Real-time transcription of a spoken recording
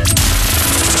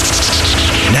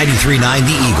93.9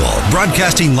 The Eagle,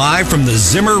 broadcasting live from the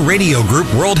Zimmer Radio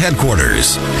Group World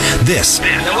Headquarters. This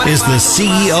is the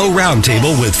CEO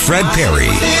Roundtable with Fred Perry.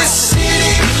 This city,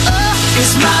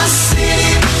 it's my city,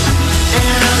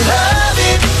 and I love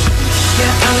it.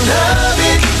 Yeah, I love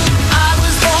it. I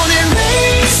was born and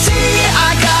raised here.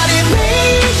 I got it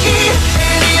made here,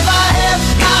 and if I have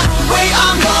got away,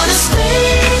 I'm gonna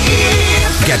stay here.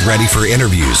 Get ready for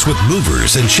interviews with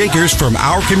movers and shakers from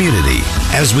our community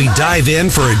as we dive in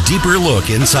for a deeper look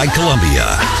inside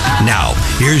Columbia. Now,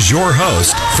 here's your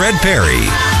host, Fred Perry.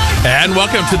 And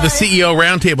welcome to the CEO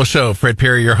Roundtable Show. Fred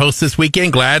Perry, your host this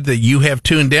weekend. Glad that you have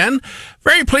tuned in.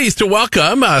 Very pleased to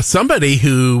welcome somebody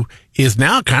who is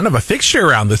now kind of a fixture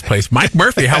around this place. Mike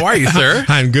Murphy, how are you, sir?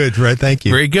 I'm good, Fred. Thank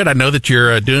you. Very good. I know that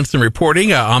you're doing some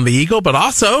reporting on the Eagle, but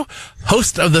also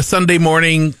host of the Sunday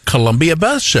morning Columbia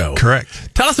Buzz Show.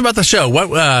 Correct. Tell us about the show. What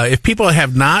if people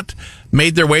have not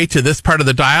made their way to this part of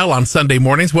the dial on Sunday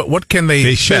mornings? What can they?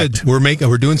 They expect? should.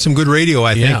 We're doing some good radio.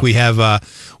 I think we have.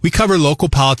 We cover local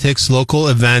politics, local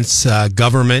events,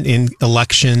 government in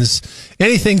elections,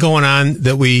 anything going on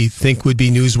that we think would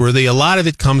be newsworthy. A lot of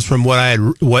it comes from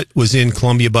what was in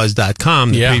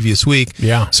ColumbiaBuzz.com the previous week.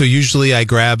 Yeah. So usually I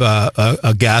grab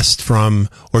a guest from,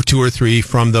 or two or three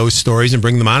from those stories and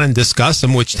bring them on and discuss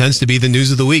them, which tends to be the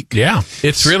news of the week. Yeah.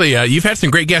 It's really, you've had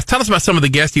some great guests. Tell us about some of the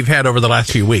guests you've had over the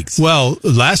last few weeks. Well,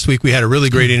 last week we had a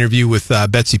really great interview with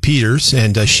Betsy Peters,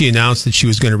 and she announced that she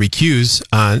was going to recuse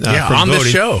from on voting.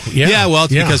 this show. Yeah, well,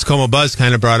 it's because Como Buzz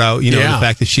kind of brought out, the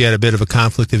fact that she had a bit of a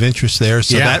conflict of interest there.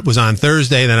 So that was on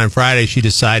Thursday. Then on Friday, she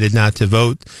decided not to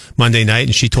vote Monday night,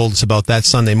 and she told us about that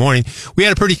Sunday morning. We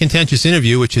had a pretty contentious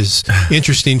interview, which is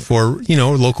interesting for,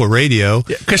 local radio.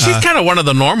 Because she's kind of one of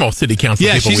the normal city council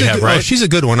people we have, right? Oh, she's a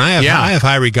good one. I have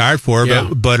high regard for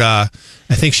her, but I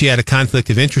think she had a conflict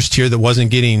of interest here that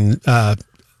wasn't getting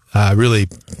really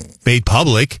made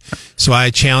public. So I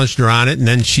challenged her on it, and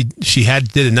then she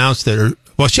did announce that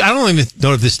I don't even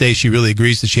know if this day she really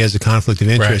agrees that she has a conflict of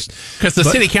interest. Because the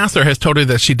city councilor has told her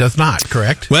that she does not,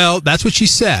 correct? Well, that's what she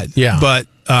said. Yeah. But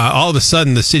all of a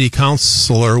sudden, the city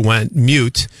councilor went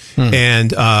mute,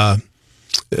 and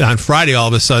on Friday, all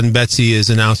of a sudden, Betsy is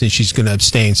announcing she's going to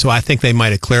abstain. So I think they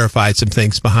might have clarified some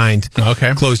things behind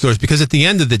closed doors. Because at the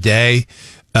end of the day,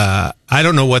 I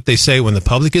don't know what they say when the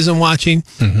public isn't watching,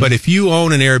 but if you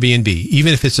own an Airbnb,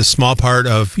 even if it's a small part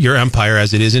of your empire,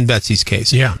 as it is in Betsy's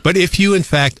case, but if you in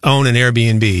fact own an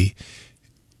Airbnb,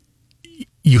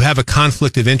 you have a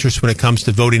conflict of interest when it comes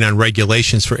to voting on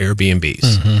regulations for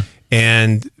Airbnbs.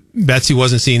 And Betsy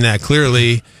wasn't seeing that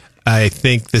clearly. I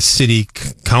think the city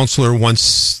councilor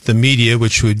wants the media,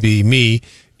 which would be me,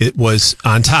 it was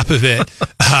on top of it.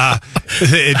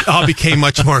 It all became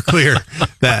much more clear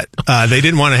that they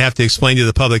didn't want to have to explain to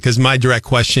the public, because my direct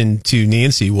question to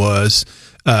Nancy was,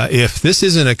 if this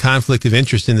isn't a conflict of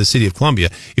interest in the city of Columbia,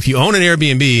 if you own an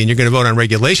Airbnb and you're going to vote on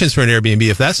regulations for an Airbnb,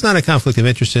 if that's not a conflict of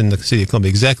interest in the city of Columbia,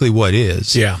 exactly what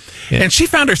is? Yeah. And she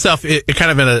found herself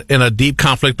kind of in a deep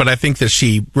conflict, but I think that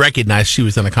she recognized she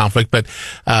was in a conflict. But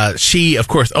she, of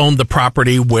course, owned the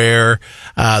property where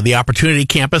the Opportunity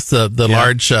Campus, the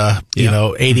large,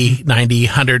 80, 90,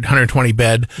 100, 120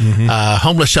 bed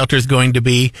homeless shelter is going to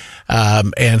be.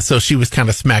 And so she was kind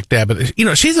of smack dab.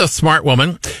 But, she's a smart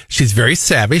woman. She's very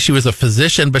savvy. She was a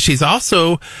physician, but she's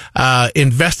also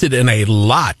invested in a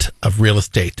lot of real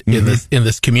estate in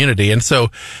this community. And so,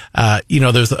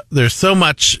 there's so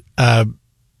much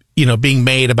being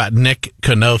made about Nick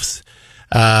Knopf's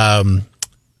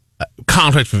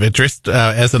conflict of interest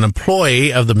as an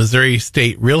employee of the Missouri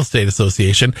State Real Estate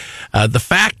Association. The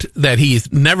fact that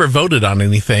he's never voted on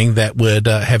anything that would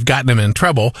have gotten him in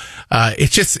trouble,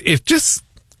 it just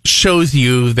shows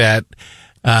you that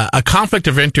a conflict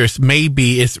of interest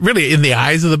it's really in the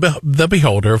eyes of the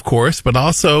beholder, of course, but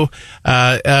also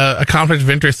a conflict of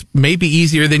interest may be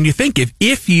easier than you think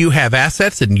if you have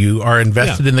assets and you are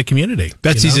invested in the community.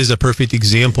 Betsy's is a perfect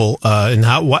example,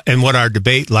 and what our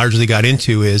debate largely got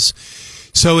into is,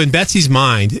 so in Betsy's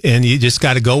mind, and you just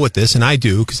got to go with this, and I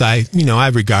do, because I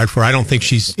have regard for her. I don't think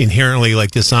she's inherently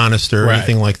dishonest or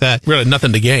anything like that. Really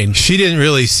nothing to gain. She didn't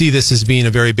really see this as being a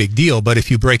very big deal, but if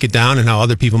you break it down and how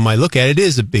other people might look at it, it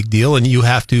is a big deal, and you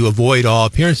have to avoid all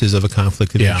appearances of a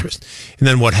conflict of interest. And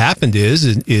then what happened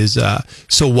is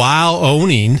so while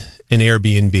owning an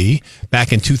Airbnb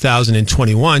back in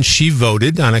 2021, she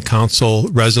voted on a council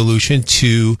resolution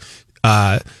to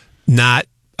not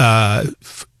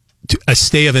a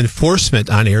stay of enforcement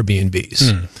on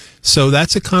Airbnbs. So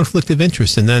that's a conflict of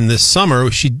interest. And then this summer,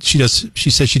 she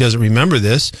said she doesn't remember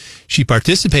this. She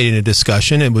participated in a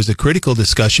discussion. It was a critical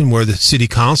discussion where the city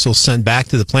council sent back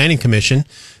to the planning commission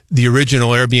the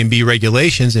original Airbnb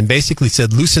regulations and basically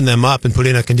said loosen them up and put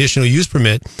in a conditional use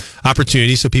permit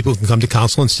opportunity so people can come to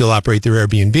council and still operate their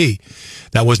Airbnb.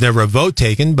 That was never a vote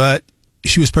taken, but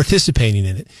she was participating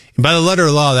in it. And by the letter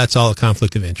of law, that's all a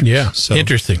conflict of interest. Yeah. So,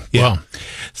 Interesting. yeah. Well,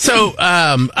 so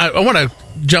I want to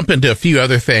jump into a few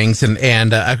other things,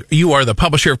 and you are the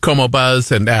publisher of Como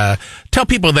Buzz, and tell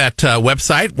people that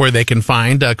website where they can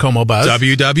find Como Buzz.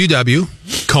 www.comobuzz,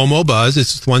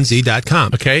 it's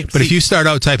 1z.com. Okay. But if you start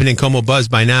out typing in Como Buzz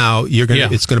by now,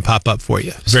 it's going to pop up for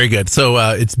you. Very good. So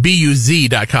it's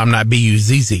buzz.com, not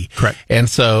buzz. Correct. And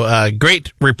so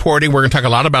great reporting. We're going to talk a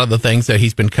lot about the things that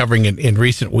he's been covering in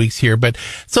recent weeks here. But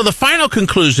so the final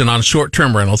conclusion on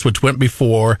short-term rentals, which went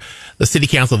before the city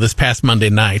council this past Monday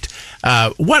night,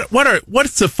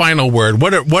 what's the final word?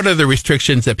 What are the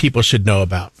restrictions that people should know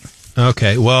about?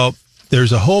 Okay. Well,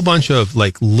 there's a whole bunch of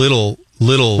like little.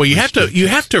 Well, you have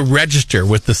to register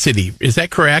with the city. Is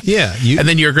that correct? Yeah. And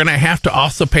then you're going to have to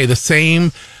also pay the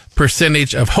same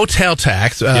percentage of hotel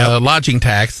tax, lodging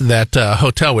tax that a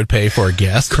hotel would pay for a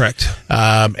guest. Correct.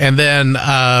 And then,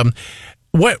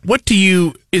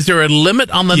 is there a limit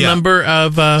on the number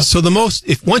of, So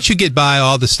once you get by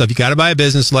all this stuff, you got to buy a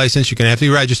business license. You're going to have to be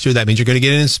registered. That means you're going to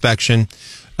get an inspection.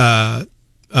 They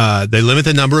limit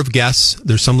the number of guests.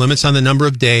 There's some limits on the number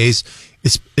of days.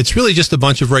 It's really just a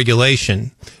bunch of regulation,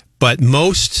 but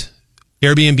most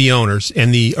Airbnb owners,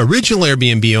 and the original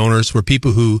Airbnb owners were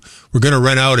people who were going to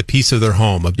rent out a piece of their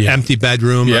home, an empty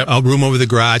bedroom, a room over the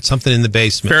garage, something in the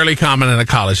basement. Fairly common in a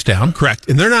college town. Correct.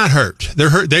 And they're not hurt.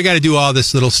 They're hurt. They got to do all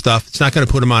this little stuff. It's not going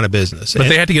to put them out of business. But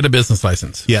they had to get a business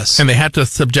license. Yes. And they had to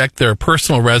subject their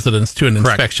personal residence to an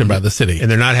inspection by the city.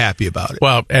 And they're not happy about it.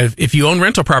 Well, if you own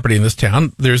rental property in this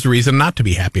town, there's a reason not to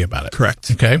be happy about it. Correct.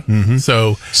 Okay. Mm-hmm.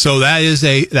 So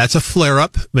that's a flare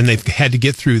up, and they've had to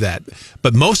get through that.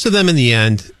 But most of them in the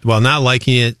end, while not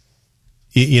liking it,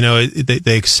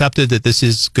 they accepted that this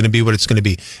is going to be what it's going to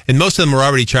be. And most of them are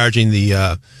already charging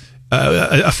a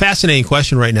fascinating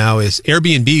question right now is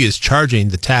Airbnb is charging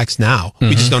the tax now. Mm-hmm.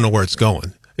 We just don't know where it's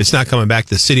going. It's not coming back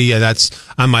to the city. That's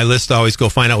on my list to always go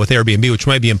find out with Airbnb, which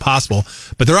might be impossible,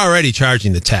 but they're already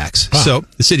charging the tax. Wow. So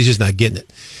the city's just not getting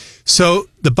it. So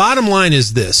the bottom line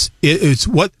is this.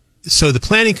 So the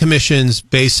Planning Commission's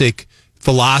basic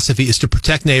philosophy is to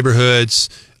protect neighborhoods,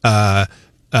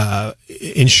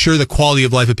 ensure the quality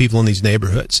of life of people in these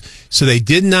neighborhoods. So they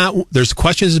did not, there's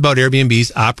questions about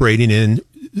Airbnbs operating in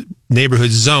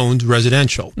neighborhoods zoned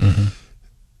residential. Mm-hmm.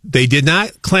 They did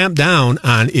not clamp down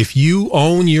on if you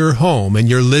own your home and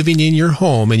you're living in your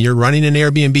home and you're running an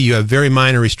Airbnb, you have very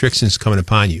minor restrictions coming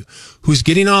upon you. Who's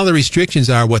getting all the restrictions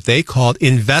are what they called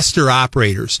investor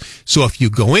operators. So if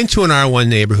you go into an R1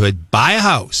 neighborhood, buy a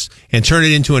house, and turn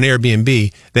it into an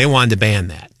Airbnb, they wanted to ban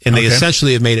that. And they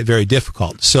essentially have made it very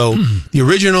difficult. So the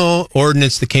original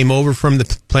ordinance that came over from the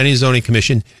Planning and Zoning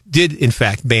Commission did, in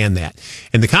fact, ban that.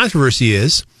 And the controversy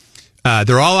is,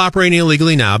 they're all operating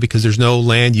illegally now because there's no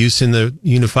land use in the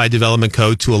Unified Development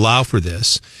Code to allow for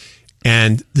this.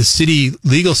 And the city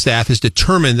legal staff has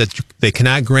determined that they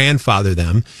cannot grandfather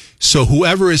them. So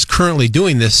whoever is currently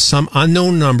doing this, some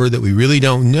unknown number that we really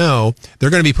don't know, they're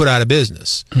going to be put out of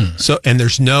business. And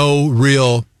there's no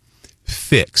real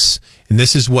fix. And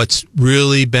this is what's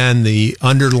really been the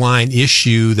underlying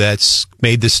issue that's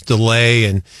made this delay.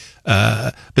 And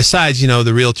besides, the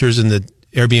realtors and the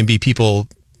Airbnb people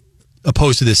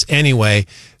opposed to this anyway,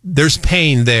 there's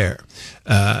pain there.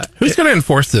 Who's going to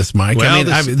enforce this, Mike? Well,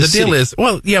 the deal is,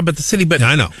 but the city, but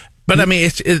I know. But I mean,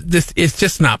 it's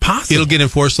just not possible. It'll get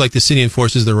enforced like the city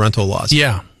enforces the rental laws.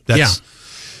 Yeah.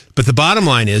 But the bottom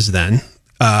line is then,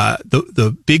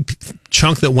 the big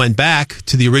chunk that went back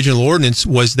to the original ordinance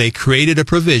was they created a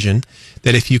provision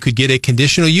that if you could get a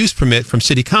conditional use permit from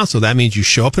city council, that means you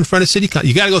show up in front of city council.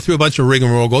 You got to go through a bunch of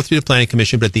rigmarole, go through the planning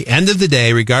commission, but at the end of the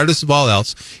day, regardless of all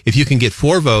else, if you can get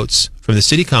 4 votes from the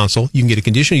city council, you can get a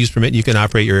conditional use permit and you can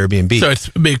operate your Airbnb. So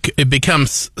it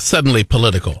becomes suddenly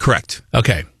political. Correct.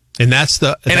 Okay. And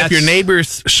if your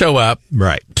neighbors show up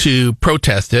to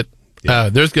protest it,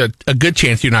 there's a good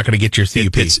chance you're not going to get your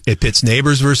CUP. It pits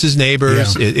neighbors versus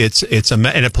neighbors. Yeah.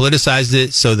 And it politicizes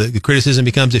it. So the criticism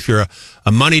becomes if you're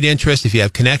a moneyed interest, if you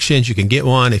have connections, you can get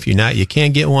one. If you're not, you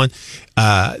can't get one.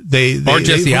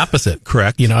 The opposite.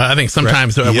 Correct. I think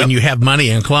sometimes when you have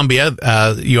money in Columbia,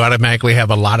 you automatically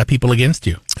have a lot of people against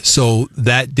you. So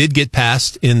that did get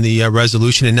passed in the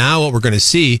resolution. And now what we're going to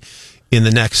see in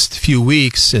the next few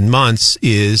weeks and months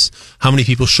is how many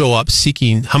people show up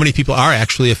seeking, how many people are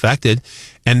actually affected.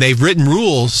 And they've written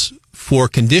rules for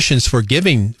conditions for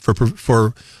giving,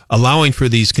 for allowing for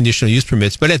these conditional use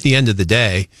permits. But at the end of the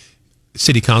day,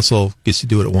 city council gets to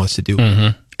do what it wants to do.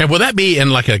 Mm-hmm. And will that be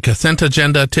in like a consent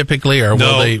agenda typically, or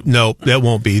will they? No, that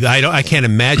won't be. I can't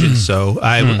imagine so.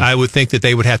 I would think that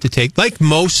they would have to take, like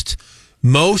most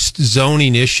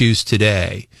zoning issues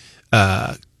today,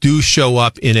 do show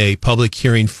up in a public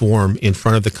hearing form in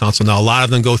front of the council. Now, a lot of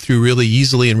them go through really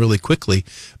easily and really quickly,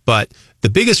 but the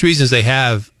biggest reasons they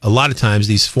have a lot of times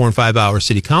these 4 and 5 hour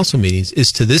city council meetings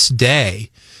is to this day,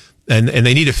 and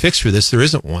they need a fix for this. There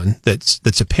isn't one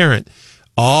that's apparent.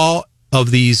 All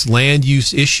of these land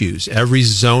use issues, every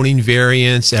zoning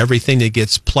variance, everything that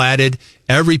gets platted,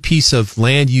 every piece of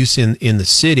land use in the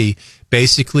city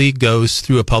basically goes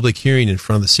through a public hearing in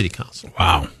front of the city council.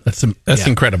 Wow. That's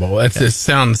incredible. It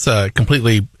sounds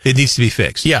completely... It needs to be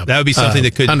fixed. Yeah. That would be something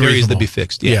that could very easily be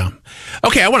fixed. Yeah.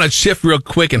 Okay, I want to shift real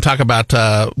quick and talk about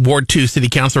Ward 2 city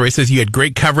council races. You had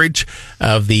great coverage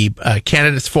of the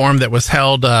candidates forum that was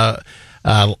held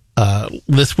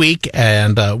this week,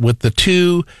 and with the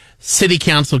two city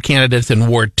council candidates in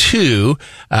Ward 2,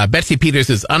 Betsy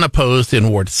Peters is unopposed in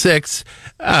Ward 6,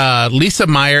 Lisa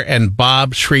Meyer and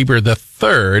Bob Schreiber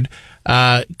III.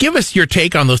 Give us your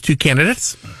take on those two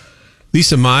candidates.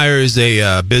 Lisa Meyer is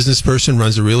a business person,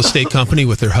 runs a real estate company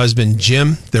with her husband,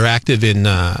 Jim. They're active in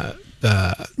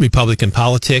Republican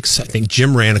politics. I think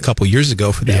Jim ran a couple years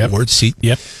ago for that ward seat.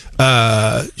 Yep.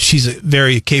 She's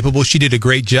very capable. She did a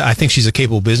great job. I think she's a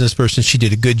capable business person. She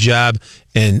did a good job,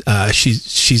 and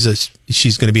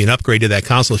she's going to be an upgrade to that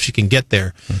council if she can get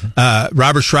there. Mm-hmm.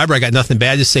 Robert Schreiber, I got nothing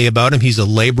bad to say about him. He's a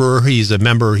laborer. He's a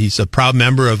member. He's a proud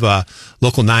member of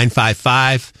Local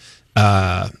 955.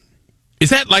 Is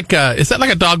that like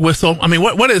a dog whistle? I mean,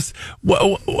 what is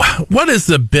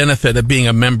the benefit of being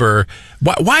a member?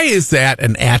 Why is that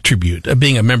an attribute of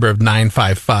being a member of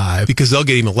 955? Because they'll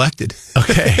get him elected.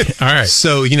 Okay, all right.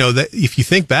 So that if you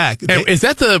think back, is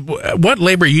that what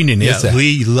labor union is that?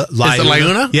 Is it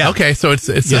LIUNA? Yeah. Okay, so it's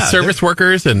the service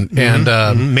workers and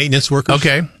maintenance workers.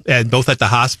 Okay, and both at the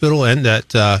hospital and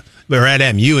at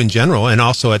MU in general, and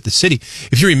also at the city.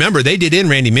 If you remember, they did in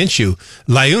Randy Minshew.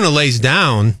 LIUNA lays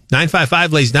down,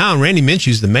 955 lays down. Randy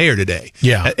Minshew's the mayor today.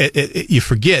 Yeah. You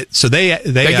forget. So they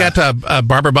got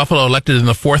Barbara Buffalo elected in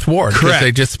the 4th Ward. Correct.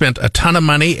 They just spent a ton of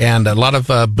money and a lot of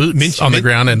boots on the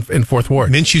ground in 4th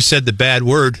Ward. Minshew said the bad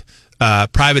word,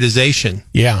 privatization.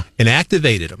 Yeah. And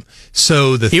activated them.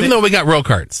 So even though we got roll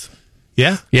cards.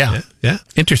 Yeah.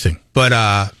 Interesting. But,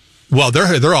 well,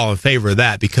 they're all in favor of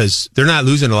that because they're not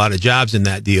losing a lot of jobs in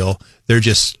that deal. They're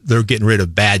getting rid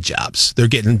of bad jobs. They're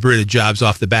getting rid of jobs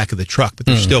off the back of the truck, but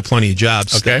there's still plenty of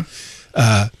jobs. Okay.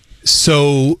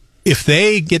 So if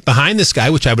they get behind this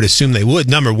guy, which I would assume they would,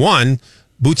 number one,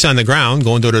 boots on the ground,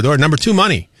 going door to door. Number two,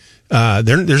 money.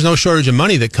 There's no shortage of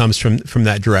money that comes from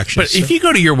that direction. But if you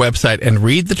go to your website and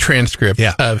read the transcript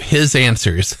of his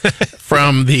answers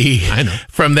from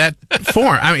that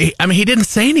forum, I mean, he didn't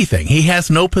say anything. He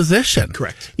has no position.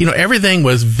 Correct. Everything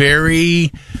was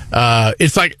very.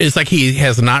 It's like he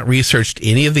has not researched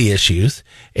any of the issues,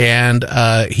 and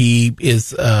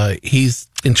he's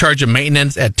in charge of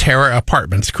maintenance at Terra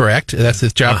Apartments. Correct. That's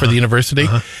his job for the university.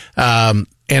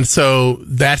 And so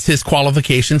that's his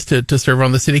qualifications to serve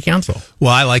on the city council.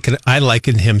 Well, I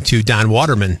liken him to Don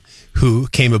Waterman, who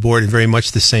came aboard in very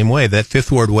much the same way. That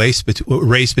 5th Ward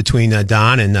race between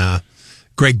Don and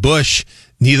Greg Bush,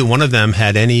 neither one of them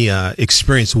had any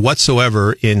experience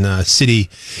whatsoever in city.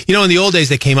 In the old days,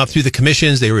 they came up through the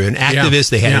commissions. They were an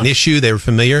activist. They had an issue. They were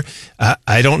familiar.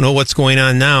 I don't know what's going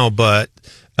on now, but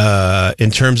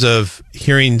in terms of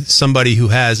hearing somebody who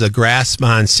has a grasp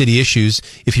on city issues,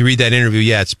 if you read that interview,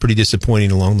 it's pretty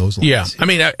disappointing along those lines. Yeah. I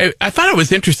mean, I thought it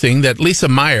was interesting that Lisa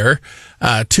Meyer,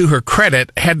 to her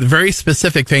credit, had very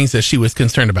specific things that she was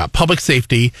concerned about. Public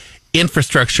safety,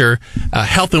 infrastructure,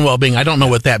 health and well-being. I don't know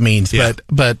what that means,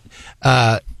 but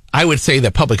I would say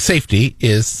that public safety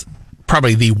is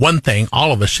probably the one thing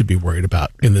all of us should be worried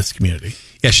about in this community.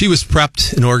 Yeah, she was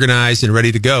prepped and organized and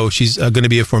ready to go. She's going to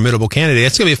be a formidable candidate.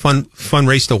 It's going to be a fun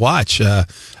race to watch. I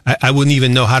wouldn't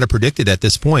even know how to predict it at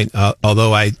this point,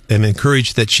 although I am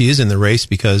encouraged that she is in the race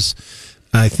because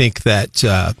I think that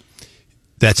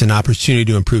that's an opportunity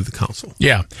to improve the council.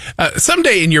 Yeah.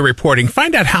 Someday in your reporting,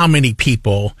 find out how many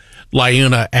people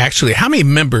how many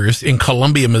members in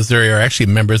Columbia, Missouri are actually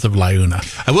members of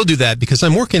LIUNA. I will do that because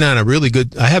I'm working on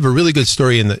I have a really good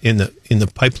story in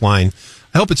the pipeline.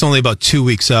 I hope it's only about 2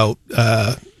 weeks out.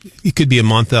 It could be a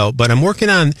month out, but I'm working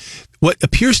on what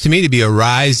appears to me to be a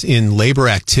rise in labor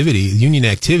activity, union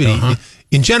activity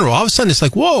in general. All of a sudden, it's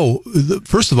like, whoa!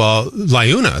 First of all,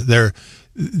 LIUNA,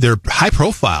 they're high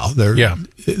profile.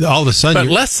 All of a sudden,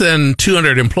 but less than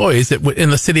 200 employees in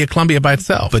the city of Columbia by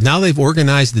itself. But now they've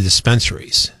organized the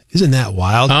dispensaries. Isn't that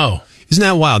wild? Oh. Isn't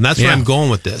that wild? And that's where I'm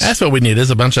going with this. That's what we need,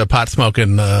 is a bunch of pot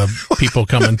smoking people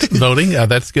coming voting.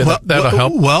 That's good. That'll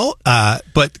help. Well,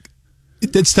 but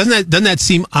doesn't that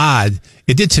seem odd?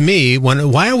 It did to me.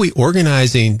 Why are we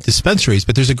organizing dispensaries?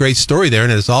 But there's a great story there,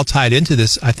 and it's all tied into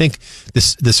this. I think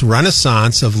this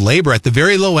renaissance of labor at the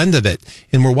very low end of it,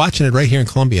 and we're watching it right here in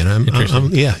Columbia.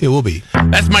 And yeah, it will be.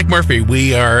 That's Mike Murphy.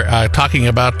 We are talking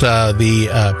about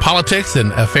the politics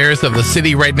and affairs of the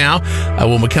city right now.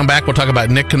 When we come back, we'll talk about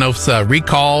Nick Knopf's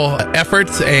recall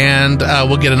efforts, and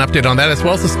we'll get an update on that, as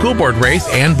well as the school board race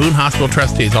and Boone Hospital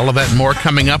trustees. All of that and more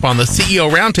coming up on the CEO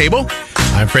Roundtable.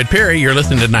 I'm Fred Perry. You're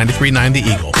listening to 93.9 The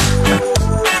Eagle.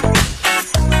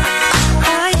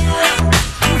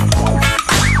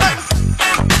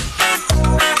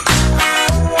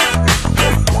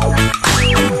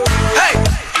 Hey!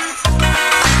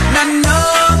 Now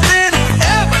nothing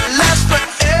ever lasts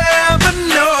forever,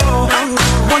 no.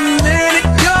 1 minute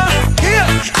you're here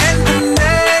and the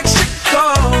next you're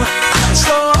gone.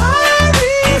 So I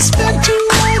expect you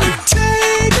to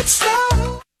take it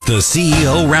slow. The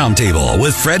CEO Roundtable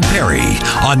with Fred Perry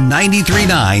on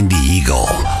 93.9 The Eagle.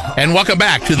 And welcome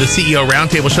back to the CEO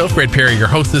Roundtable Show. Fred Perry, your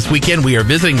host this weekend. We are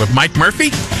visiting with Mike Murphy,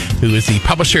 who is the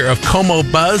publisher of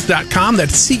ComoBuzz.com.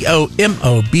 That's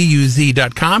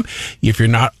COMOBUZ.com. If you're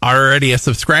not already a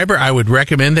subscriber, I would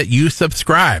recommend that you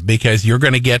subscribe, because you're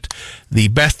going to get the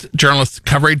best journalism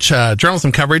coverage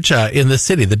in the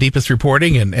city, the deepest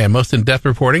reporting and most in-depth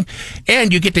reporting.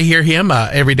 And you get to hear him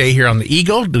every day here on the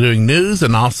Eagle doing news,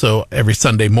 and also every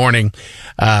Sunday morning.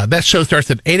 That show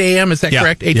starts at 8 a.m. Is that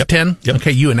correct? 8 to 10? Yep.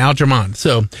 Okay, you and Al Jamon.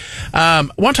 So I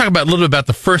want to talk a little bit about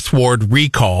the First Ward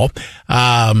recall.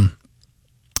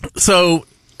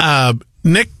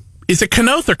 Nick, is it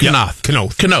Knoth or Knoth? Yeah,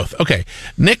 Knoth. Okay.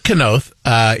 Nick Knoth,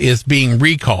 is being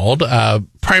recalled,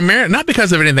 primarily, not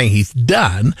because of anything he's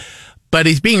done, but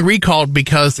he's being recalled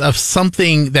because of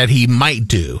something that he might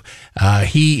do.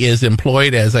 He is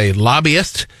employed as a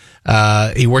lobbyist.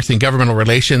 He works in governmental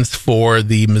relations for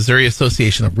the Missouri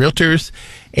Association of Realtors.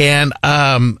 And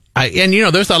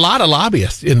there's a lot of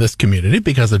lobbyists in this community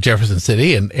because of Jefferson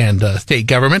City and state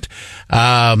government.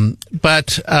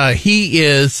 But he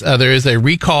is, there is a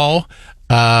recall,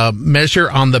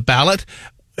 measure on the ballot.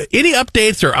 Any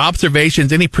updates or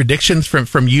observations, any predictions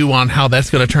from you on how that's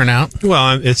going to turn out? Well,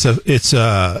 I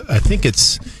think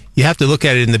you have to look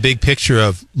at it in the big picture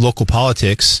of local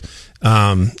politics.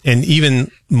 And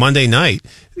even Monday night,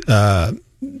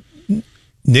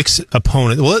 Nick's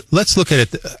opponent. Well, let's look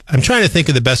at it. I'm trying to think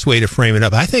of the best way to frame it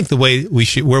up. I think the way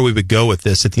where we would go with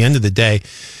this at the end of the day,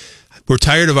 we're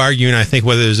tired of arguing, I think,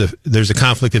 whether there's a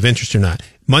conflict of interest or not.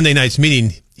 Monday night's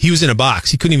meeting, he was in a box.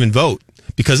 He couldn't even vote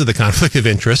because of the conflict of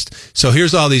interest. So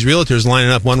here's all these realtors lining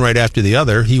up one right after the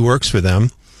other. He works for them.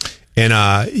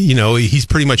 And, he's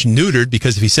pretty much neutered,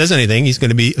 because if he says anything, he's going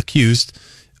to be accused.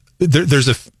 There's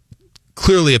a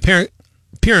clearly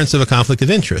appearance of a conflict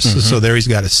of interest. Mm-hmm. So there he's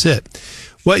got to sit.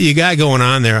 What you got going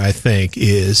on there, I think,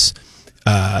 is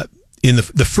in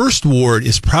the First Ward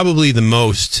is probably the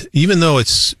most, even though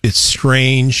it's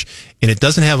strange and it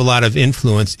doesn't have a lot of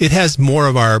influence, it has more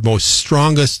of our most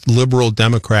strongest liberal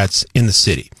Democrats in the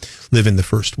city live in the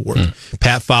First Ward. Mm.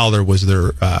 Pat Fowler was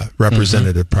their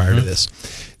representative prior to this.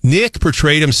 Nick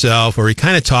portrayed himself, or he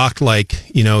kind of talked like,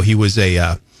 he was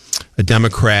a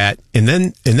Democrat, and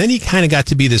then he kind of got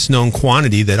to be this known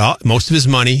quantity that most of his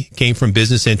money came from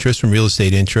business interests, from real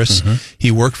estate interests. Mm-hmm. He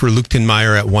worked for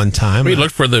Lupton-Meyer at one time. He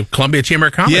looked for the Columbia Chamber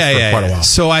of Commerce for quite a while.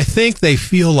 So I think they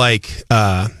feel like,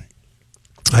 I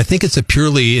think it's a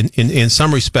purely, in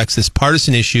some respects, this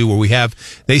partisan issue where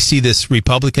they see this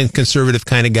Republican conservative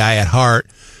kind of guy at heart,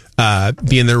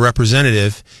 being their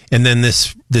representative, and then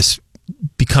this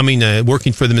becoming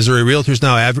working for the Missouri Realtors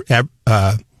now,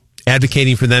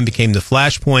 advocating for them became the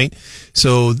flashpoint.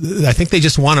 So I think they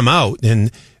just want him out. And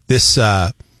this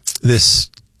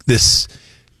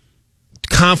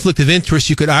conflict of interest,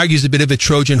 you could argue, is a bit of a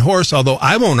Trojan horse, although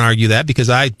I won't argue that, because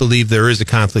I believe there is a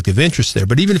conflict of interest there.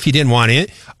 But even if you didn't want to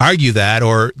argue that,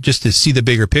 or just to see the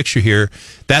bigger picture here,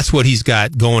 that's what he's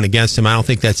got going against him. I don't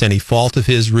think that's any fault of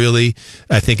his, really.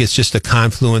 I think it's just a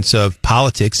confluence of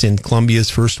politics in Columbia's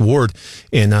First Ward.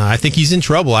 And I think he's in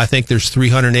trouble. I think there's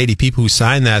 380 people who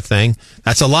signed that thing.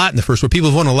 That's a lot in the First Ward. People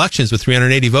have won elections with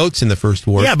 380 votes in the First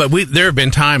Ward. Yeah, but there have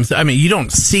been times, you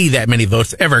don't see that many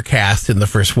votes ever cast in the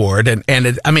First Ward.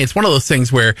 And it's one of those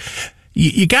things where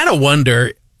you got to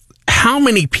wonder how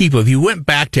many people, if you went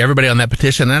back to everybody on that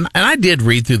petition, and I did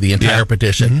read through the entire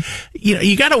petition, mm-hmm.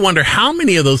 You got to wonder how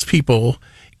many of those people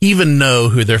even know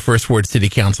who their First Ward City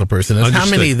Council person is. Understood.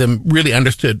 How many of them really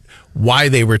understood why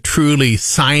they were truly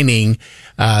signing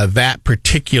that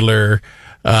particular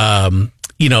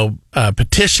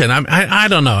petition. I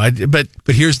don't know. But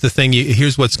here's the thing.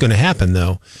 Here's what's going to happen,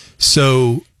 though.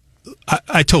 So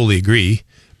I totally agree.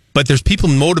 But there's people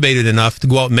motivated enough to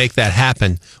go out and make that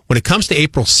happen. When it comes to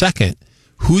April 2nd,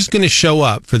 who's going to show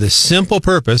up for the simple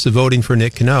purpose of voting for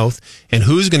Nick Knoth, and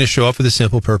who's going to show up for the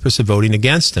simple purpose of voting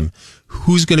against him?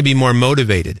 Who's going to be more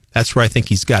motivated? That's where I think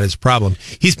he's got his problem.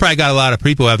 He's probably got a lot of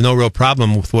people who have no real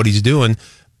problem with what he's doing,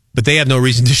 but they have no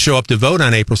reason to show up to vote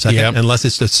on April 2nd unless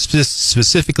it's to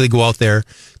specifically go out there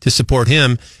to support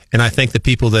him. And I think the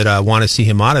people that want to see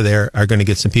him out of there are going to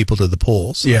get some people to the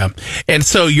polls. Yeah. And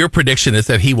so your prediction is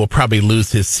that he will probably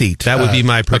lose his seat. That would be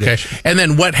my prediction. Okay. And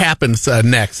then what happens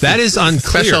next? That is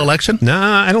unclear. Special election? No,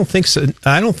 I don't think so.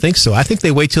 I think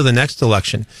they wait till the next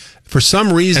election. For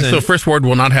some reason... And so First Ward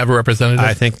will not have a representative?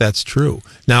 I think that's true.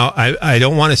 Now, I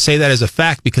don't want to say that as a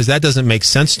fact because that doesn't make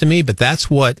sense to me, but that's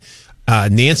what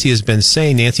Nancy has been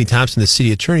saying. Nancy Thompson, the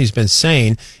city attorney, has been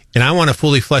saying, and I want to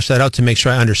fully flesh that out to make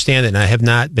sure I understand it, and I have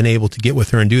not been able to get with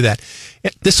her and do that.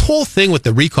 This whole thing with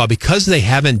the recall, because they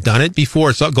haven't done it before,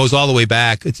 it goes all the way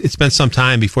back. It's been some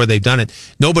time before they've done it.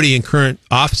 Nobody in current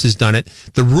office has done it.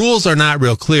 The rules are not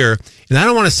real clear, and I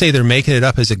don't want to say they're making it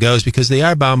up as it goes because they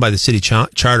are bound by the city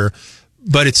charter,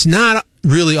 but it's not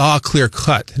really all clear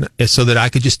cut so that I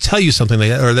could just tell you something like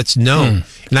that or that's known.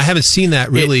 And I haven't seen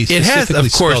that really specifically It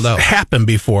has, of course, happened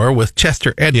before with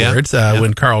Chester Edwards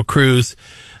when Carl Cruz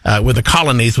when the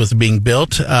colonies was being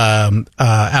built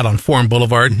out on Forum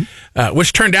Boulevard,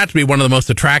 which turned out to be one of the most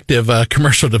attractive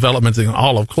commercial developments in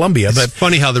all of Columbia. It's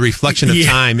funny how the reflection of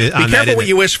time on that. Be careful what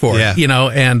you wish for,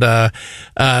 and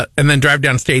then drive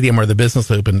down Stadium or the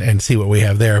Business Loop and see what we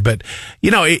have there. But,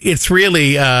 it's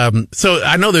really, so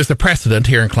I know there's a precedent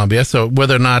here in Columbia, so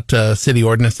whether or not city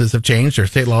ordinances have changed or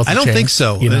state laws have changed. I don't think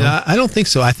so. I don't think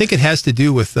so. I think it has to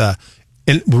do with...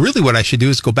 and really what I should do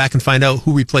is go back and find out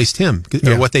who replaced him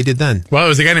or what they did then. Well, it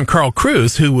was a guy named Carl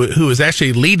Cruz who was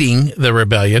actually leading the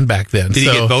rebellion back then. Did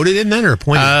he get voted in then or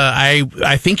appointed?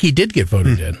 I think he did get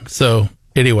voted in. So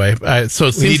anyway, so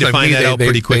it seems we need to find that out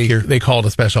pretty quick here. They called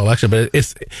a special election, but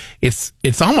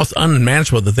it's almost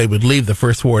unmanageable that they would leave the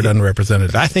First Ward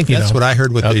unrepresented. I think that's what I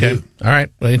heard they do. All right.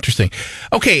 Well, interesting.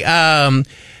 Okay.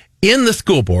 In the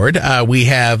school board, we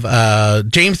have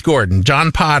James Gordon,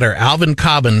 John Potter, Alvin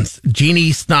Cobbins,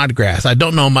 Jeannie Snodgrass. I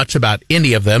don't know much about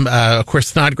any of them. Of course,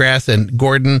 Snodgrass and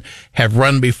Gordon have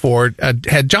run before.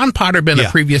 Had John Potter been a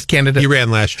previous candidate? He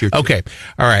ran last year, too. Okay.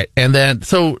 All right. And then,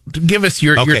 so give us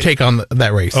your take on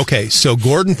that race. Okay. So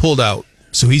Gordon pulled out.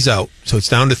 So he's out. So it's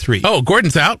down to 3. Oh,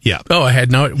 Gordon's out? Yeah. Oh, I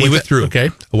had no... He withdrew. Okay.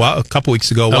 A couple weeks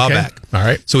ago, a while back. All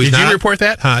right. So did you report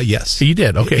that? Yes. You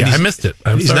did? Okay. I missed it.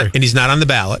 I'm sorry. And he's not on the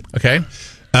ballot. Okay.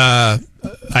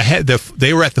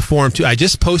 They were at the forum too. I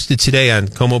just posted today on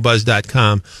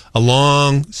comobuzz.com a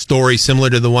long story similar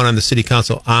to the one on the city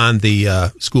council on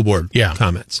the school board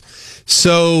comments.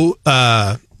 So,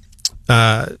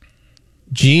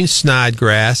 Jean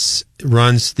Snodgrass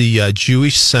runs the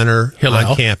Jewish Center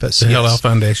on campus. The Hillel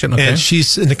Foundation. Okay. And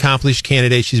she's an accomplished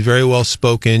candidate. She's very well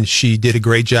spoken. She did a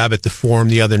great job at the forum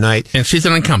the other night. And she's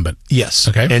an incumbent. Yes.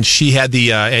 Okay. And she had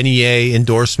the NEA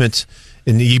endorsement.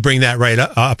 And you bring that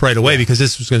up right away because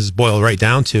this was going to boil right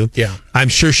down to. Yeah. I'm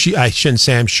sure I shouldn't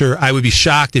say I'm sure. I would be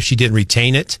shocked if she didn't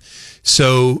retain it.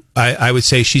 So I would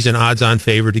say she's an odds-on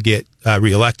favor to get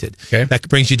reelected. Okay. That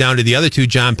brings you down to the other two.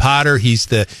 John Potter, he's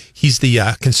the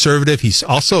conservative. He's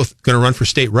also going to run for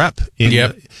state rep. He's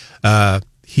in, I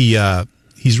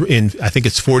think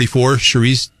it's 44.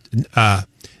 He's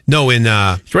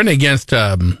running against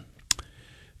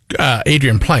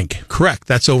Adrian Plank. Correct.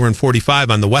 That's over in 45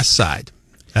 on the west side.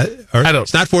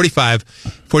 It's not 45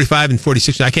 and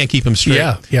 46. I can't keep them straight.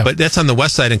 Yeah. But that's on the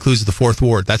west side, includes the 4th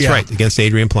Ward. That's right, against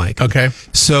Adrian Plank. Okay.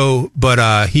 So,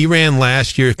 but he ran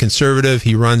last year, conservative.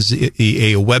 He runs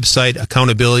a website,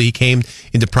 accountability. He came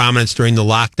into prominence during the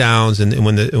lockdowns and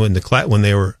when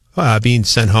they were being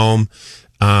sent home.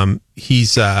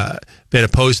 He's been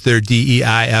opposed to their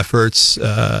DEI efforts,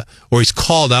 or he's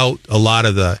called out a lot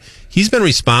of he's been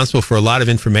responsible for a lot of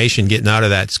information getting out of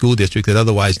that school district that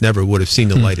otherwise never would have seen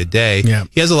the light of day. Yeah.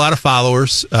 He has a lot of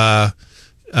followers. Are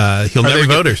they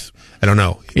voters? I don't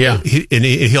know. Yeah.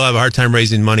 He'll have a hard time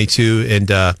raising money too.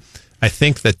 And, I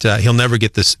think that, he'll never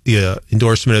get this,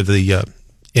 endorsement of the,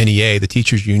 NEA, the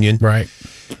teachers union. Right.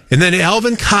 And then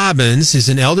Alvin Cobbins is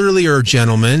an elderlier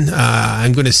gentleman.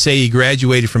 I'm going to say he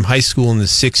graduated from high school in the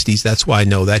 60s. That's why I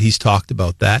know that. He's talked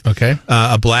about that. Okay.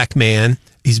 A black man.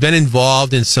 He's been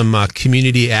involved in some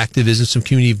community activism, some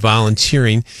community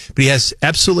volunteering, but he has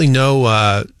absolutely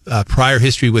no prior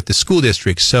history with the school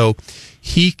district. So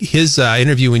his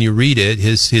interview, when you read it,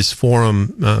 his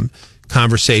forum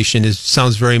conversation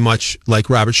sounds very much like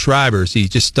Robert Schreiber's. He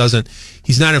just doesn't.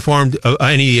 He's not informed of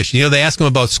any issue. You know, they ask him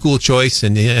about school choice,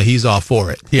 and he's all for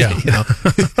it. Yeah, you know?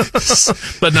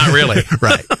 but not really.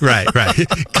 Right.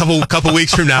 Couple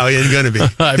weeks from now, he ain't going to be.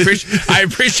 I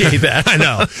appreciate that. I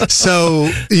know.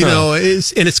 So you know,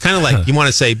 it's kind of like you want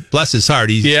to say, bless his heart.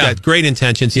 He's got great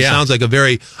intentions. He sounds like a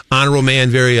very honorable man,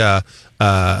 very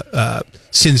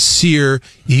sincere.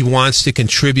 He wants to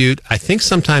contribute. I think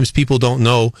sometimes people don't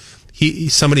know.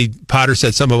 Potter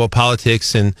said something about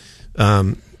politics, and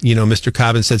Mr.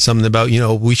 Cobbin said something about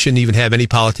we shouldn't even have any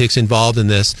politics involved in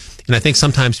this. And I think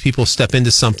sometimes people step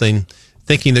into something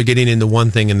thinking they're getting into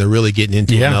one thing and they're really getting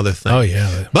into another thing. Oh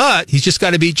yeah. But he's just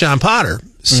got to beat John Potter.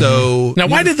 So now,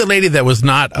 why did the lady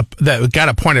that got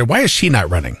appointed? Why is she not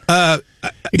running?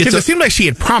 Because it seemed like she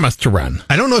had promised to run.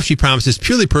 I don't know if she promised. It's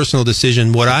purely personal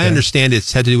decision. What I understand,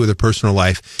 it's had to do with her personal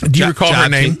life. Do you recall her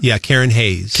name? Yeah, Karen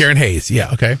Hayes. Karen Hayes.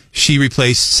 Yeah. Okay. She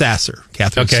replaced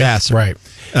Catherine Sasser. Right.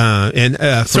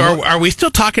 So are we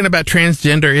still talking about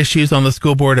transgender issues on the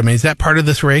school board? I mean, is that part of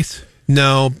this race?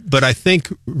 No, but I think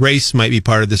race might be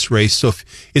part of this race. So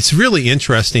it's really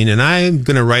interesting, and I'm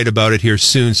going to write about it here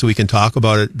soon so we can talk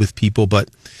about it with people. But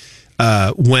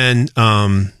when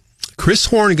Chris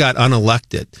Horn got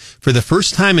unelected for the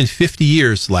first time in 50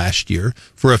 years last year,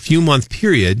 for a few-month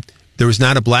period, there was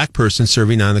not a black person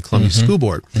serving on the Columbia School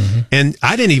Board. And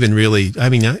I didn't even really,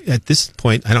 at this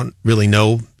point, I don't really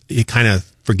know. You kind of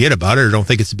forget about it or don't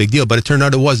think it's a big deal, but it turned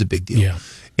out it was a big deal. Yeah.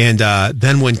 And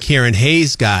then when Karen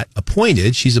Hayes got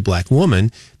appointed, she's a black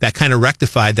woman, that kind of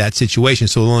rectified that situation.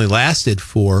 So it only lasted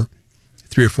for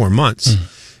 3 or 4 months.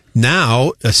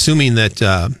 Now, assuming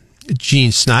that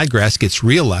Gene Snodgrass gets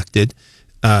reelected,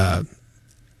 the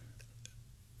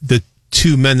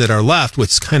two men that are left,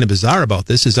 what's kind of bizarre about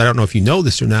this is, I don't know if you know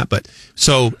this or not, but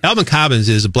so Alvin Cobbins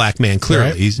is a black man,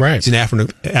 clearly. Right, he's right. an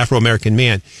Afro-American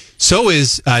man. So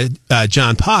is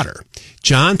John Potter.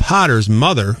 John Potter's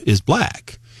mother is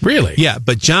black. Really? Yeah,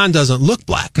 but John doesn't look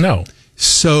black. No.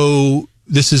 So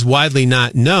this is widely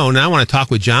not known. And I want to talk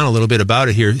with John a little bit about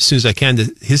it here as soon as I can,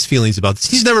 his feelings about this.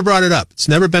 He's never brought it up. It's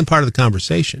never been part of the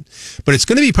conversation. But it's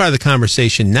going to be part of the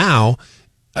conversation now,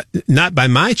 not by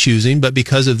my choosing, but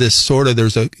because of this sort of,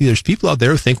 there's people out there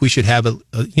who think we should have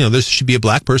there should be a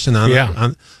black person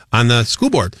on the school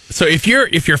board. So if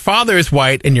your father is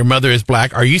white and your mother is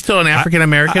black, are you still an African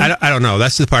American? I don't know.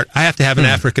 That's the part. I have to have an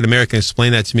African American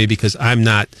explain that to me, because I'm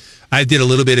not. I did a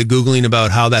little bit of Googling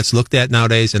about how that's looked at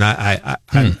nowadays, and I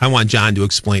want John to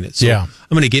explain it. So I'm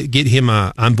going to get him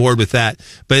on board with that.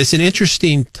 But it's an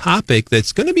interesting topic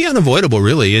that's going to be unavoidable,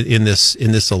 really, in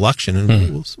this election,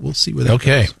 and we'll see where that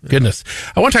goes. Goodness.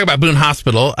 I want to talk about Boone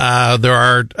Hospital. There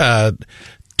are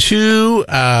two.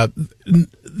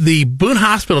 The Boone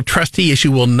Hospital trustee issue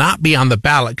will not be on the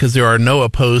ballot because there are no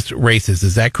opposed races.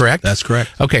 Is that correct? That's correct.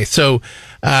 Okay, so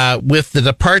with the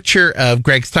departure of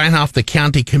Greg Steinhoff, the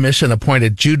county commission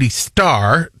appointed Judy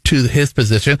Starr to his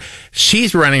position.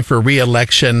 She's running for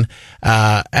re-election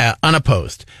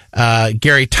unopposed.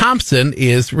 Gary Thompson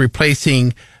is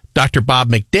replacing Dr. Bob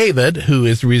McDavid, who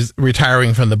is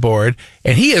retiring from the board,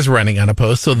 and he is running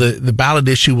unopposed. So the ballot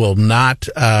issue will not.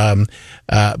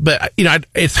 But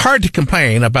it's hard to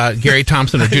complain about Gary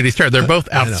Thompson or Judy Starr. They're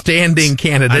both outstanding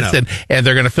candidates, and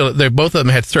they're going to fill it. Both of them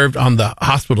had served on the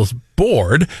hospital's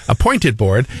appointed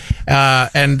board,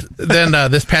 and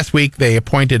then this past week they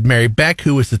appointed Mary Beck,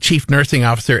 who was the chief nursing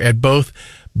officer at both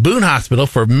Boone Hospital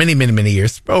for many, many, many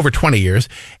years, over 20 years,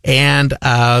 and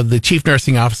the chief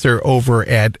nursing officer over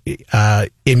at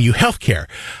MU Healthcare.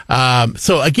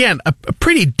 So again, a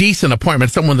pretty decent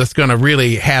appointment, someone that's going to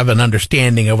really have an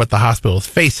understanding of what the hospital is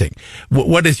facing.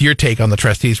 What is your take on the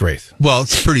trustees race? Well,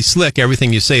 it's pretty slick.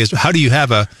 Everything you say is, how do you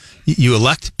have you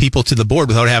elect people to the board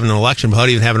without having an election, without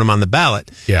even having them on the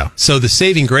ballot? Yeah. So the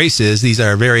saving grace is, these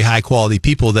are very high quality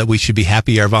people that we should be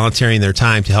happy are volunteering their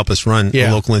time to help us run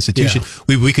a local institution.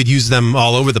 Yeah. We could use them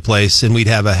all over the place, and we'd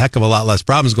have a heck of a lot less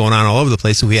problems going on all over the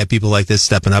place if we had people like this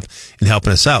stepping up and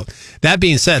helping us out. That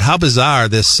being said, how bizarre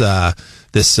this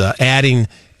adding,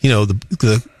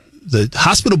 the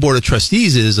hospital board of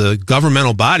trustees is a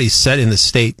governmental body set in the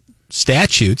state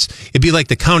statutes. It'd be like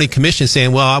the county commission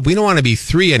saying, well, we don't want to be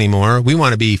 3 anymore. We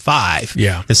want to be 5.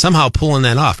 Yeah. And somehow pulling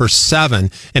that off, or 7,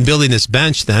 and building this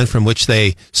bench then from which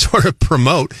they sort of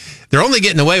promote. They're only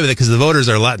getting away with it because the voters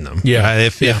are letting them. Yeah.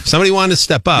 If somebody wanted to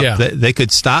step up, they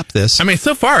could stop this. I mean,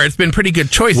 so far it's been pretty good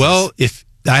choices. Well,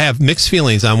 I have mixed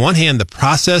feelings. On one hand, the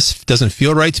process doesn't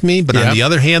feel right to me, but on the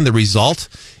other hand, the result,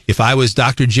 if I was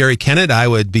Dr. Jerry Kennett, I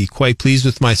would be quite pleased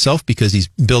with myself, because he's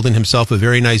building himself a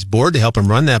very nice board to help him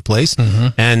run that place.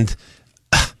 And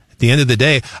the end of the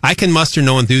day, I can muster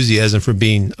no enthusiasm for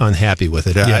being unhappy with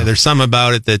it. There's some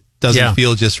about it that doesn't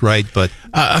feel just right, but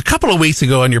a couple of weeks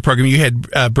ago on your program, you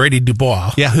had Brady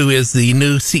Dubois, who is the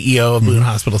new CEO of Boone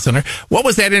Hospital Center. What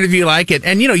was that interview like?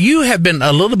 And you have been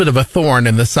a little bit of a thorn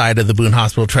in the side of the Boone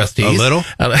Hospital trustees. A little?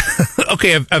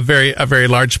 Okay, a very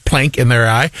large plank in their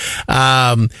eye.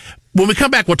 When we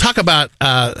come back, we'll talk about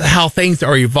how things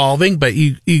are evolving, but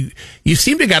you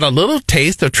seem to got a little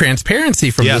taste of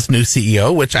transparency from this new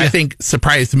CEO, which I think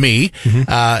surprised me.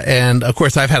 And of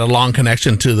course, I've had a long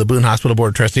connection to the Boone Hospital Board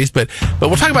of Trustees, but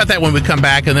we'll talk about that when we come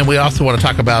back. And then we also want to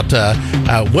talk about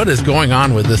what is going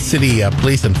on with the city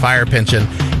police and fire pension,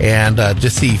 and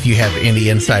just see if you have any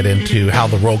insight into how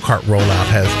the roll cart rollout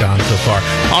has gone so far.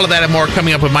 All of that and more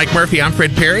coming up with Mike Murphy. I'm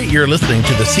Fred Perry. You're listening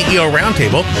to the CEO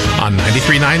Roundtable on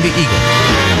 93.9 The Eagle.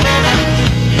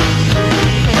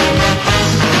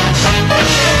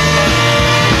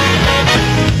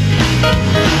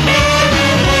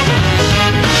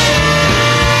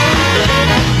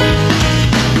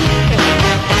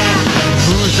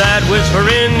 Who's that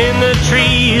whispering in the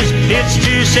trees? It's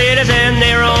two cities and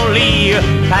they're only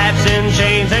pipes and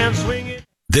chains and swinging.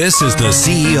 This is the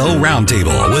CEO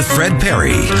Roundtable with Fred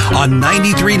Perry on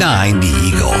 93.9 The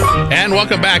Eagle. And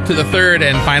welcome back to the third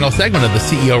and final segment of the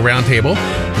CEO Roundtable.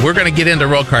 We're going to get into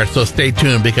roll carts, so stay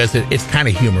tuned because it's kind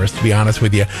of humorous, to be honest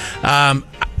with you.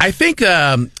 I think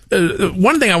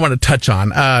one thing I want to touch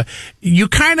on, you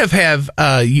kind of have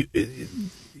you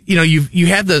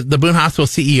had the Boone Hospital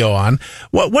CEO on.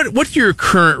 What's your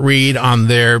current read on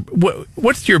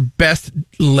what's your best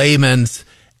layman's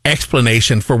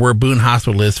explanation for where Boone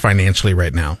Hospital is financially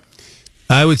right now?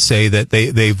 I would say that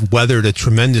they've weathered a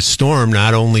tremendous storm,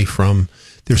 not only from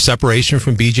their separation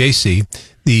from BJC,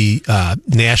 the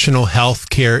national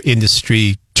healthcare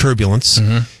industry turbulence,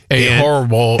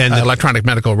 horrible electronic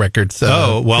medical records.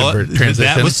 Transition.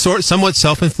 That was somewhat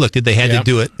self-inflicted. They had to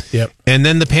do it. Yep. And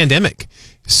then the pandemic.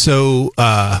 So,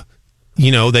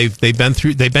 they've been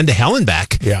to hell and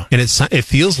back. Yeah. And it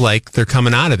feels like they're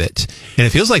coming out of it. And it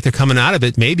feels like they're coming out of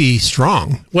it maybe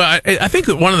strong. Well, I think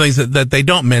that one of the things that they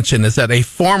don't mention is that a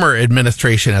former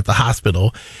administration at the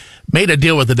hospital made a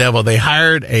deal with the devil. They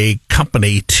hired a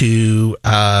company to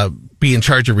be in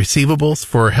charge of receivables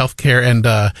for healthcare,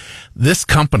 and this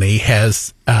company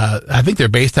has, I think they're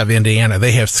based out of Indiana.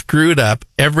 They have screwed up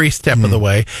every step of the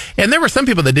way, and there were some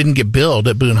people that didn't get billed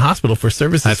at Boone Hospital for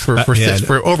services for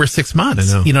over 6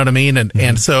 months. You know what I mean?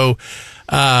 And so.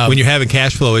 When you're having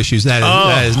cash flow issues, that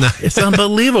is not. It's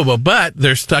unbelievable. But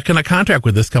they're stuck in a contract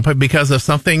with this company because of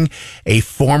something a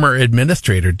former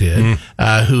administrator did,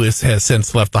 who has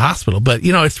since left the hospital. But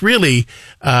it's really,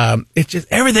 it's just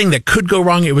everything that could go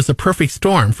wrong. It was a perfect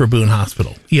storm for Boone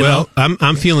Hospital. You know?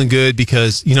 I'm feeling good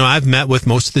because I've met with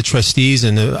most of the trustees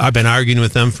and I've been arguing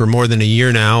with them for more than a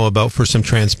year now for some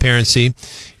transparency.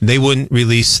 They wouldn't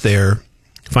release their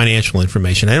financial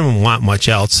information. I don't want much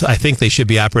else. I think they should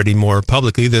be operating more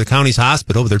publicly. They're the county's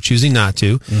hospital, but they're choosing not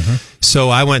to. So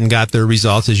I went and got their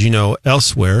results, as you know,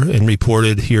 elsewhere and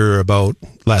reported here about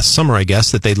last summer, I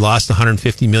guess, that they'd lost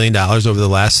 $150 million over the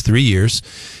last 3 years.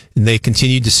 And they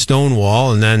continued to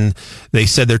stonewall, and then they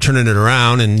said they're turning it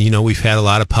around. And, we've had a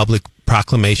lot of public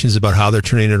proclamations about how they're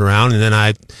turning it around. And then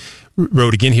I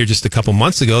wrote again here just a couple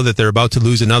months ago that they're about to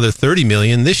lose another $30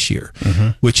 million this year,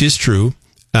 which is true.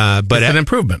 But it's an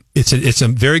improvement. It's a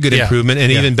very good improvement,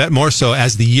 and even more so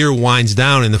as the year winds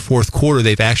down in the fourth quarter.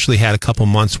 They've actually had a couple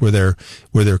months where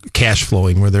they're cash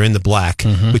flowing, where they're in the black,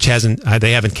 which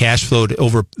they haven't cash flowed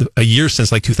over a year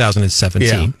since like 2017.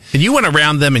 Yeah. And you went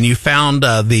around them and you found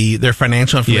their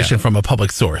financial information from a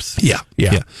public source. Yeah.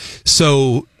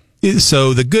 So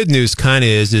the good news kind of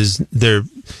is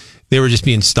they were just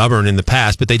being stubborn in the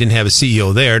past, but they didn't have a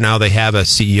CEO there. Now they have a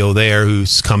CEO there who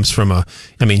comes from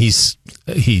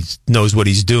he knows what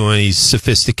he's doing. He's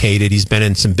sophisticated. He's been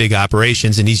in some big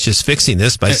operations, and he's just fixing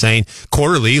this by saying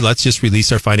quarterly, let's just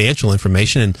release our financial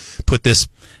information and put this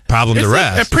problem to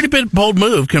rest. A pretty big bold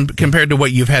move compared to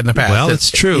what you've had in the past. Well,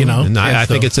 it's true. And I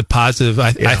think it's a positive.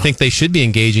 I think they should be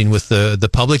engaging with the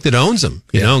public that owns them,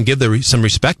 and give some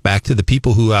respect back to the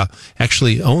people who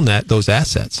actually own those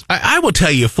assets. I will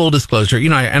tell you, full disclosure,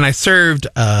 and I served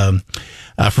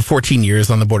for 14 years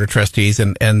on the Board of Trustees,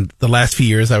 and the last few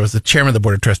years I was the chairman of the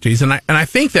Board of Trustees, and I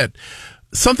think that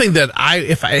something that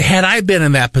if I had been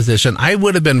in that position, I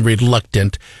would have been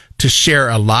reluctant to share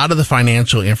a lot of the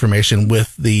financial information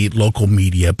with the local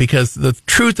media, because the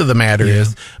truth of the matter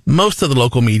is most of the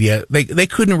local media, they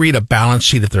couldn't read a balance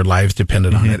sheet if their lives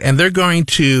depended on it. And they're going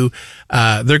to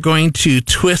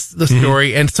twist the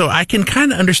story. And so I can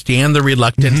kind of understand the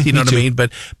reluctance, you know what I mean?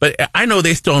 But I know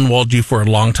they stonewalled you for a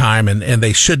long time and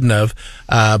they shouldn't have.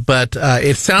 But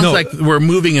it sounds like we're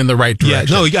moving in the right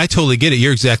direction. Yeah, no, I totally get it.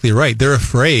 You're exactly right. They're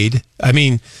afraid. I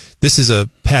mean, this is a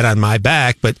pat on my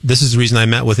back, but this is the reason I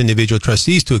met with individual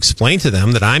trustees to explain to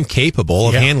them that I'm capable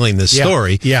of handling this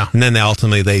story. Yeah. And then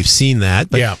ultimately they've seen that.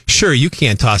 But sure, you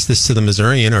can't toss this to the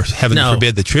Missourian or heaven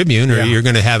forbid the Tribune, or you're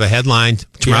going to have a headline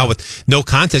tomorrow with no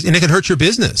context, and it can hurt your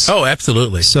business. Oh,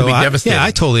 absolutely. So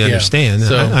I totally understand.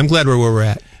 So, I'm glad we're where we're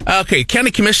at. Okay,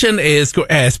 County Commission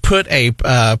has put a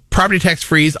property tax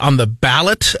freeze on the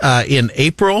ballot in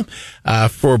April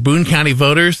for Boone County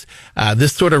voters.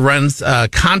 This sort of runs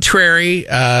contrary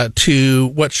to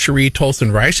what Cherie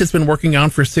Tolson-Reich has been working on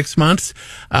for 6 months.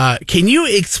 Can you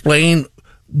explain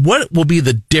what will be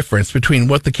the difference between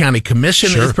what the County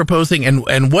Commission is proposing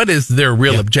and what is their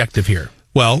real objective here?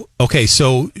 Well, okay,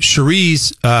 so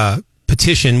Cherie's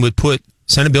petition would put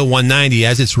Senate Bill 190,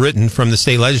 as it's written from the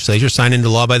state legislature, signed into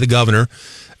law by the governor,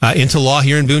 into law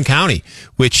here in Boone County,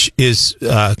 which is,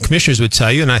 commissioners would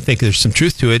tell you, and I think there's some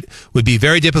truth to it, would be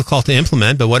very difficult to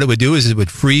implement. But what it would do is it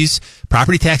would freeze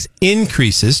property tax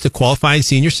increases to qualifying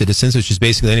senior citizens, which is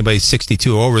basically anybody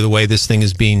 62 or over, the way this thing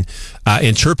is being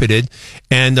interpreted.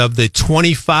 And of the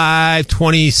 25,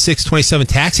 26, 27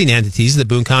 taxing entities that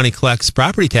Boone County collects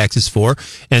property taxes for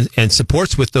and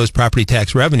supports with those property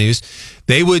tax revenues,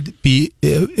 they would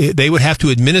have to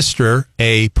administer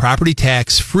a property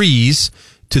tax freeze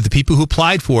to the people who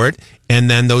applied for it, and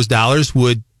then those dollars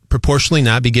would proportionally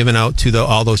not be given out to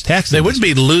all those taxes. They wouldn't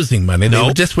be losing money.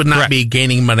 They just would not be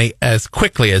gaining money as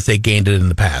quickly as they gained it in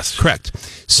the past. Correct.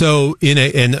 So,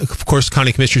 and of course,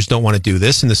 county commissioners don't want to do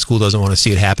this, and the school doesn't want to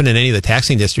see it happen, and any of the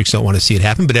taxing districts don't want to see it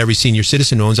happen, but every senior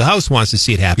citizen who owns a house wants to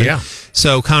see it happen. Yeah.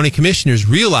 So county commissioners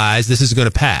realize this is going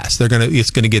to pass.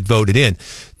 It's going to get voted in.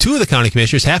 Two of the county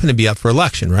commissioners happen to be up for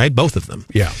election, right? Both of them.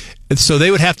 Yeah. And so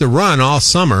they would have to run all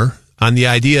summer on the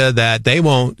idea that they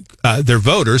won't, their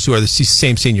voters, who are the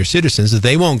same senior citizens, that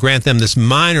they won't grant them this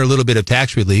minor little bit of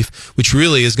tax relief, which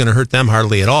really is going to hurt them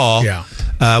hardly at all,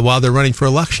 while they're running for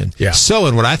election. Yeah. So,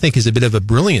 in what I think is a bit of a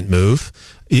brilliant move,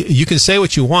 you can say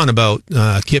what you want about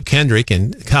Kip Kendrick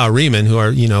and Kyle Riemann, who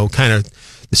are, kind of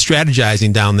the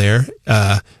strategizing down there,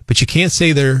 but you can't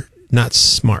say they're not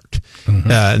smart.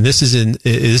 And this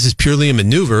is purely a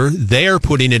maneuver. They are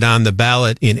putting it on the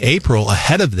ballot in April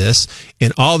ahead of this,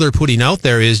 and all they're putting out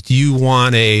there is, do you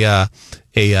want a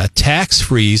tax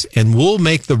freeze, and we'll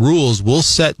make the rules. We'll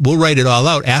write it all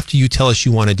out after you tell us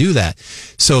you want to do that.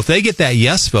 So if they get that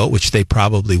yes vote, which they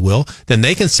probably will, then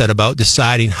they can set about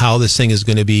deciding how this thing is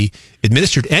going to be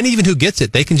administered, and even who gets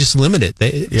it, they can just limit it.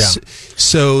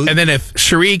 And then if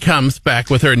Cherie comes back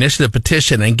with her initiative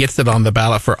petition and gets it on the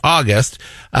ballot for August,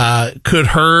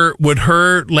 would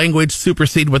her language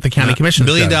supersede what the county commission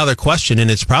does? $1 million question, and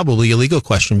it's probably a legal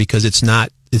question because it's not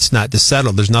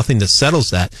settled. There's nothing that settles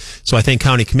that. So I think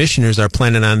county commissioners are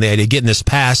planning on the idea of getting this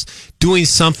passed, doing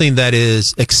something that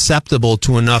is acceptable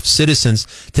to enough citizens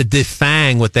to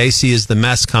defang what they see as the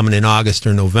mess coming in August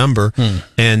or November,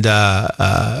 and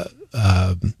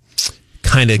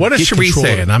kind of. What is Cherie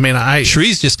saying? I mean,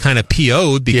 Cherie's just kind of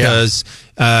PO'd because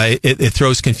it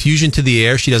throws confusion to the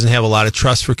air. She doesn't have a lot of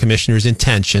trust for commissioners'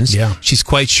 intentions. Yeah. She's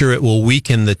quite sure it will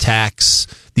weaken the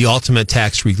ultimate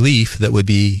tax relief that would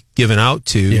be given out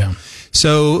to. Yeah.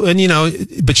 So,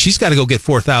 but she's got to go get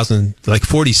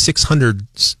 4,600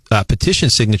 petition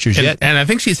signatures yet. And I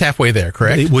think she's halfway there,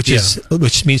 correct?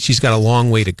 Which means she's got a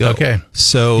long way to go. Okay.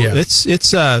 So it's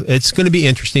going to be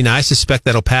interesting. I suspect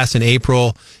that'll pass in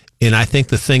April, and I think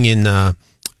the thing in the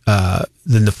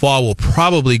fall will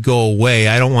probably go away.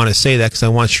 I don't want to say that because I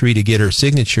want Cherie to get her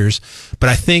signatures, but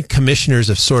I think commissioners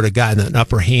have sort of gotten an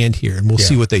upper hand here, and we'll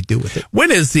see what they do with it.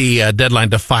 When is the deadline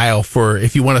to file for,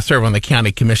 if you want to serve on the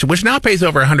county commission, which now pays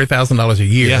over $100,000 a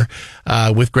year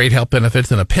with great health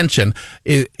benefits and a pension?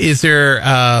 Is there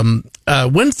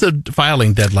when's the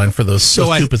filing deadline for those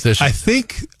two positions? I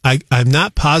think I'm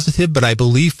not positive, but I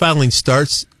believe filing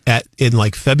starts in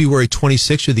like February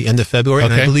 26th or the end of February,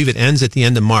 and I believe it ends at the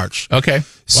end of March. Okay.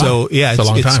 So, it's a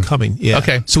long time. Coming. Yeah.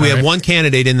 Okay. So we have one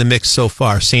candidate in the mix so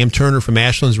far. Sam Turner from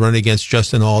Ashland's running against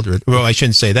Justin Aldred. Well, I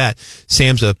shouldn't say that.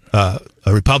 Sam's a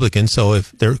Republican, so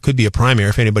if there could be a primary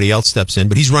if anybody else steps in,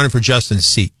 but he's running for Justin's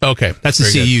seat. Okay. That's the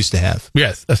seat he used to have.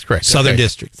 Yes, that's correct. Southern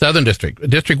District. Southern District.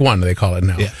 District 1, they call it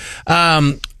now. Yeah.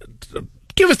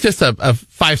 Give us just a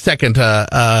 5-second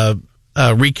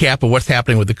recap of what's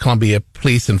happening with the Columbia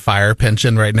Police and Fire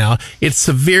pension right now. It's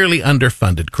severely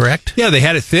underfunded, correct? Yeah, they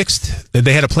had it fixed.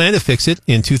 They had a plan to fix it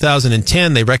in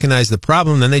 2010. They recognized the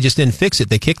problem, then they just didn't fix it.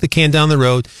 They kicked the can down the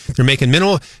road. They're making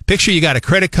minimal. Picture you got a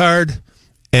credit card,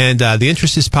 and the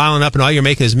interest is piling up, and all you're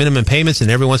making is minimum payments. And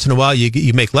every once in a while,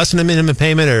 you make less than a minimum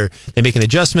payment, or they make an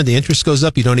adjustment. The interest goes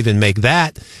up. You don't even make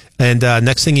that. And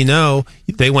next thing you know,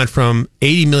 they went from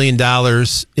 $80 million.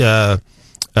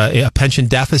 A pension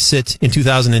deficit in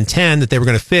 2010 that they were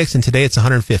going to fix, and today it's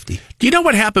 150. Do you know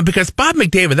what happened? Because Bob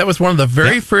McDavid, that was one of the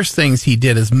very first things he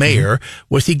did as mayor,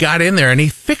 was he got in there and he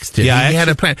fixed it. Yeah, he had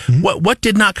a plan. What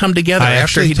did not come together I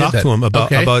after he talked did that? to him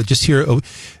about just here.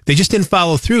 They just didn't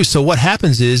follow through. So what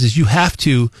happens is you have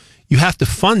to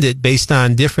fund it based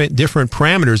on different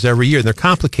parameters every year. They're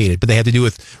complicated, but they have to do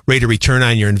with rate of return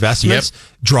on your investments,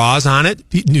 draws on it,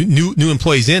 new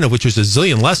employees in, of which there's a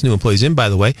zillion less new employees in, by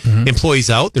the way. Employees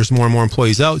out, there's more and more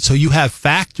employees out. So you have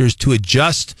factors to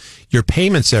adjust your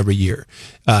payments every year.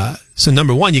 So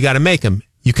number one, you got to make them.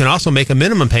 You can also make a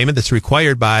minimum payment that's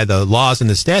required by the laws and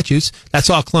the statutes. That's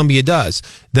all Columbia does.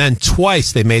 Then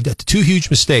twice they made two huge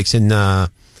mistakes in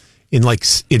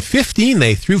 15,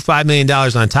 they threw $5 million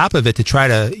on top of it to try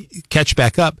to catch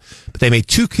back up, but they made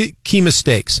two key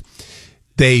mistakes.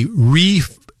 They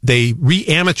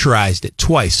re-amortized it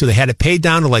twice, so they had it paid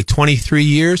down to like 23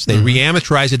 years. They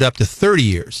re-amortized it up to 30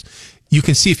 years. You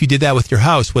can see if you did that with your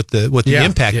house, what the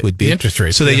impact would be. The interest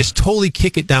rate. So they just totally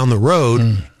kick it down the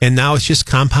road, and now it's just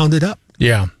compounded up.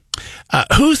 Yeah.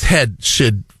 Whose head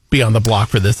should be on the block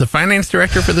for this? The finance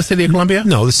director for the city of Columbia?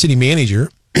 No, the city manager.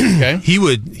 Okay. He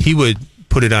would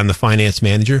put it on the finance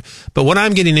manager. But what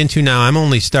I'm getting into now, I'm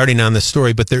only starting on this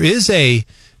story, but there is a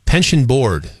pension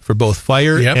board for both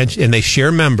fire and they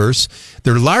share members.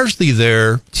 They're largely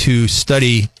there to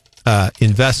study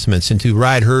investments and to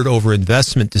ride herd over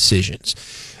investment decisions.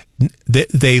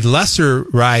 They lesser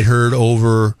ride herd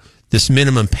over this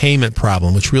minimum payment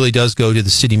problem, which really does go to the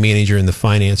city manager and the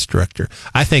finance director.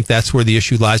 I think that's where the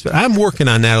issue lies, but I'm working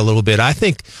on that a little bit.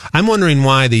 I'm wondering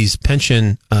why these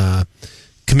pension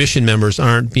commission members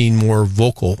aren't being more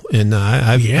vocal. And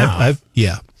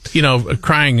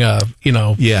crying,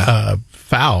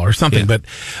 foul or something. Yeah. But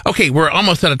okay, we're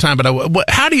almost out of time. But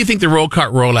how do you think the roll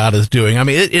cart rollout is doing? I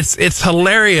mean, it's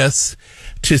hilarious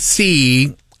to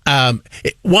see.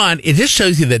 It just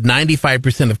shows you that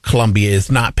 95% of Columbia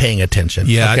is not paying attention.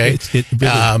 Yeah. Okay.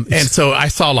 And so I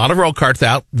saw a lot of roll carts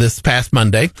out this past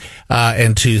Monday,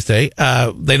 and Tuesday.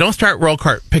 They don't start roll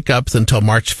cart pickups until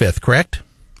March 5th, correct?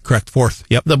 Correct. 4th.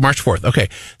 Yep. The March 4th. Okay.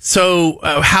 So,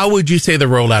 how would you say the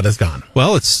rollout has gone?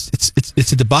 Well, it's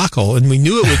a debacle, and we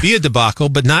knew it would be a debacle,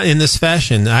 but not in this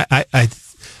fashion.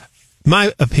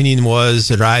 My opinion was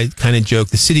that I kind of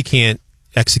joked the city can't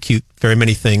execute very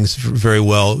many things very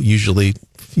well usually.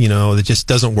 It just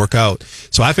doesn't work out.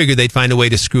 So I figured they'd find a way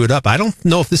to screw it up. I don't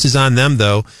know if this is on them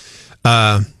though.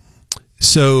 You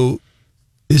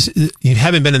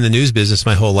haven't been in the news business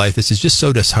my whole life. This is just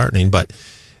so disheartening, but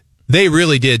they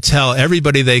really did tell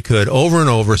everybody they could over and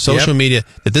over, social media,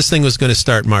 that this thing was going to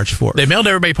start March 4th. They mailed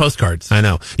everybody postcards. I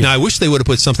know. Yeah. Now, I wish they would have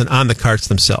put something on the carts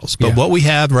themselves. But what we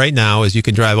have right now is you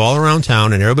can drive all around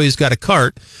town, and everybody's got a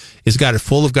cart, has got it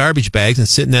full of garbage bags and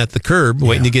sitting at the curb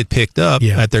waiting to get picked up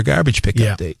at their garbage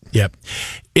pickup date. Yep.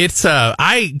 It's,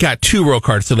 I got 2 roll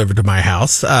carts delivered to my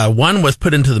house. One was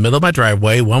put into the middle of my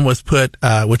driveway. One was put,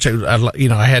 which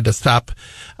I had to stop,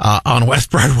 on West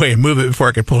Broadway and move it before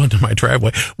I could pull into my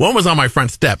driveway. One was on my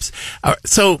front steps.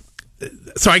 So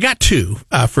I got 2,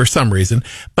 for some reason,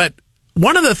 but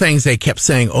one of the things they kept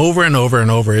saying over and over and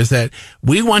over is that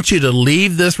we want you to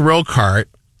leave this roll cart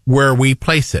where we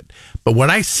place it. But what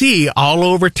I see all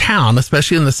over town,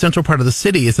 especially in the central part of the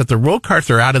city, is that the roll carts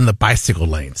are out in the bicycle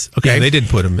lanes. Okay. Yeah, they didn't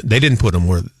put them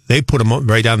where they put them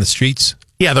right down the streets.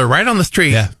 Yeah, they're right on the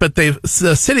street. Yeah. But the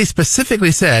city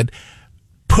specifically said,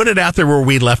 put it out there where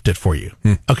we left it for you.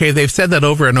 Okay. They've said that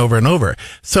over and over and over.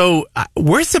 So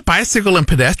where's the Bicycle and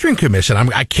Pedestrian Commission?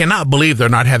 I cannot believe they're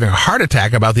not having a heart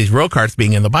attack about these road carts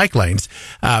being in the bike lanes,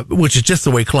 which is just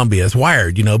the way Columbia is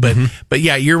wired, but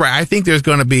yeah, you're right. I think it's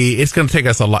going to take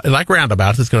us a lot, like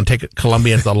roundabouts, it's going to take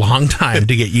Columbians a long time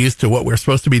to get used to what we're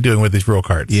supposed to be doing with these road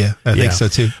carts. Yeah, I think so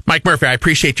too. Mike Murphy, I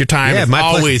appreciate your time. Yeah, it's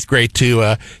always pleasure. great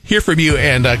to hear from you,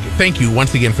 and thank you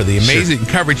once again for the amazing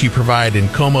coverage you provide in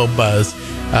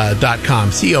ComoBuzz.com,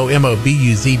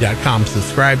 COMOBUZ.com.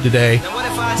 Subscribe today.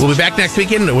 We'll be back next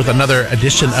weekend with another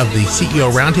edition of the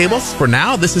CEO Roundtable. For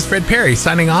now, this is Fred Perry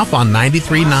signing off on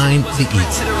 93.9 The E.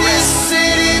 This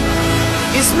city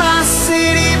is my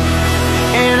city,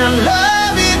 and I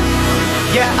love it.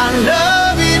 Yeah, I love it.